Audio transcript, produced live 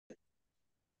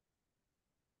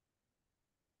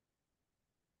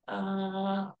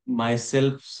माय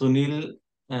self Sunil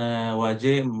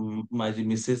वाजे, माझी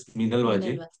Mrs Minal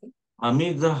वाजे.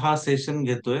 आम्ही जो हा सेशन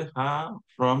घेतोय हा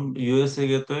फ्रॉम USA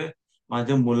घेतोय,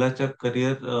 माझ्या मुलाच्या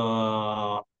करिअर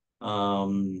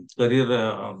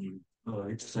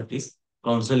ह्याच्यासाठी,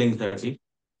 काउन्सिलिंग साठी.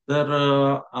 तर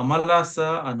आम्हाला असा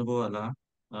अनुभव आला,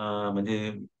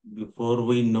 म्हणजे before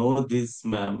we know this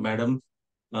madam,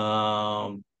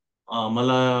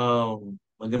 आम्हाला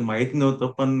म्हणजे माहित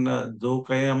नव्हतं, पण जो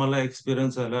काही आम्हाला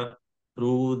एक्सपिरियन्स आला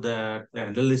through that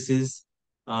analysis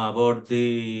about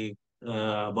the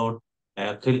about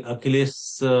Akhilesh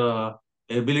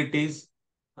abilities,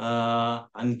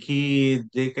 आणखी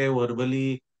जे काही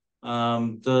व्हर्बली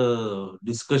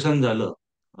डिस्कशन झालं,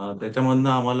 त्याच्यामधनं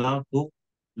आम्हाला खूप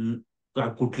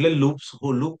कुठले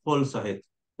लूप होल्स आहेत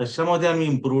त्याच्यामध्ये आम्ही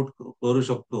इम्प्रूव्ह करू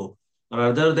शकतो,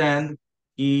 रादर दॅन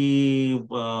की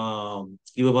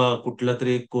बाबा कुठला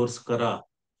तरी एक कोर्स करा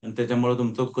आणि त्याच्यामुळे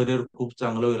तुमचं करिअर खूप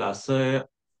चांगलं होईल, असं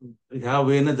ह्या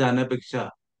वेनं जाण्यापेक्षा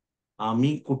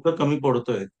आम्ही कुठं कमी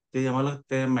पडतोय ते आम्हाला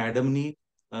त्या मॅडमनी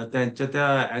त्यांच्या त्या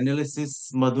अनालिसिस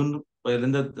मधून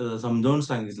पहिल्यांदा समजावून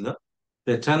सांगितलं.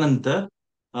 त्याच्यानंतर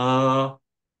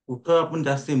कुठं आपण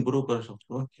जास्त इम्प्रूव्ह करू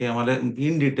शकतो हे आम्हाला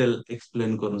इन डिटेल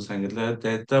एक्सप्लेन करून सांगितलं.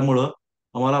 त्याच्यामुळं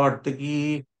आम्हाला वाटतं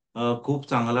की खूप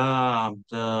चांगला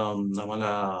आम्हाला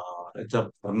याचा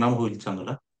परिणाम होईल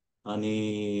चांगला,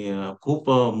 आणि खूप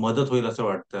मदत होईल असं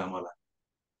वाटतं आम्हाला.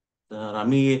 तर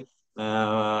आम्ही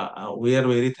we R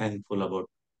very thankful about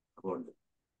about.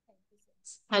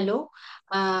 Hello,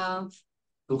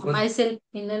 myself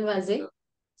Minal Waze.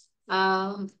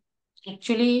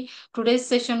 Actually, today's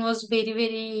session was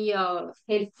very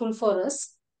helpful for us.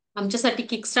 आमच्यासाठी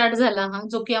किकस्टार्ट झाला हा,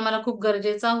 जो की आम्हाला खूप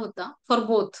गरजेचा होता, फॉर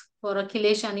बोथ, फॉर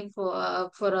अखिलेश आणि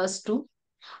फॉर अस टू.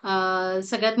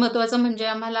 सगळ्यात महत्वाचं म्हणजे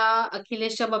आम्हाला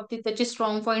अखिलेशच्या बाबतीत त्याचे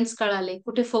स्ट्रॉंग पॉइंट्स कळाले,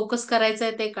 कुठे फोकस करायचं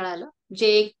आहे ते कळालं, जे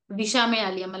एक दिशा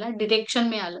मिळाली आम्हाला, डिरेक्शन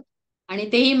मिळालं. आणि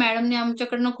तेही मॅडमने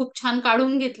आमच्याकडनं खूप छान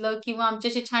काढून घेतलं किंवा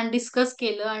आमच्याशी छान डिस्कस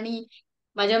केलं. आणि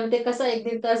माझ्या मते कसं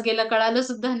 1-1.5 तास गेला कळालं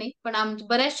सुद्धा नाही, पण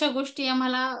बऱ्याचशा गोष्टी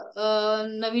आम्हाला,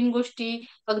 नवीन गोष्टी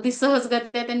अगदी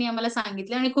सहजगत्या त्यांनी आम्हाला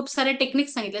सांगितल्या आणि खूप सारे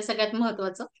टेक्निक्स सांगितले. सगळ्यात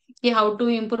महत्वाचं की हाऊ टू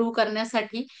इम्प्रूव्ह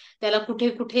करण्यासाठी त्याला कुठे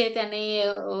कुठे त्याने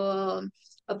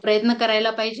प्रयत्न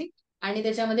करायला पाहिजे आणि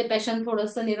त्याच्यामध्ये पॅशन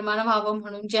थोडंसं निर्माण व्हावं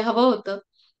म्हणून जे हवं होतं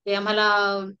ते आम्हाला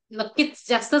नक्कीच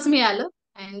जास्तच मिळालं.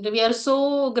 And we are so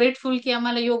grateful की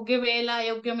आम्हाला योग्य वेळेला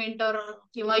योग्य मेंटर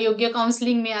किंवा योग्य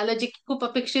काउन्सिलिंग मिळालं, जे की खूप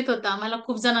अपेक्षित होतं. आम्हाला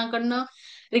खूप जणांकडनं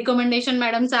रिकमेंडेशन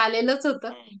मॅडमचं आलेलंच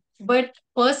होतं, बट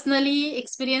पर्सनली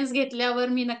एक्सपिरियन्स घेतल्यावर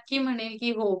मी नक्की म्हणेल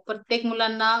की हो, प्रत्येक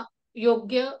मुलांना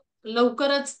योग्य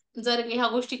लवकरच जर ह्या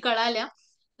गोष्टी कळाल्या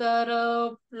तर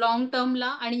लॉंग टर्मला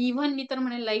आणि इव्हन मी तर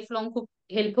म्हणेल लाईफ लॉंग खूप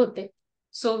हेल्प होते.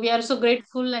 So we are so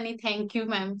grateful आणि thank you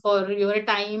ma'am for your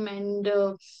time and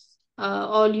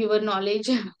all your knowledge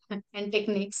and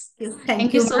techniques. Thank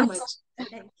thank you you, so ma'am. Much.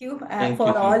 Thank you thank you for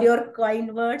all thank you. your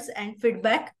kind words and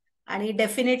feedback. आणि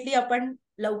definitely आपण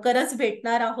लवकरच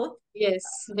भेटणार आहोत.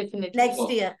 Yes, definitely.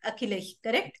 Next year, Akhilesh,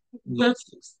 correct?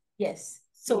 Yes.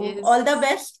 So Yes. All the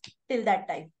best till that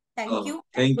time. Thank you.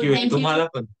 Thank you Thank you. तुम्हाला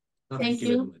पण. Thank thank you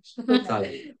you. Very much.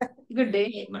 चालेल. Good day.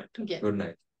 Good night. Yeah. Good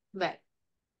night. Bye.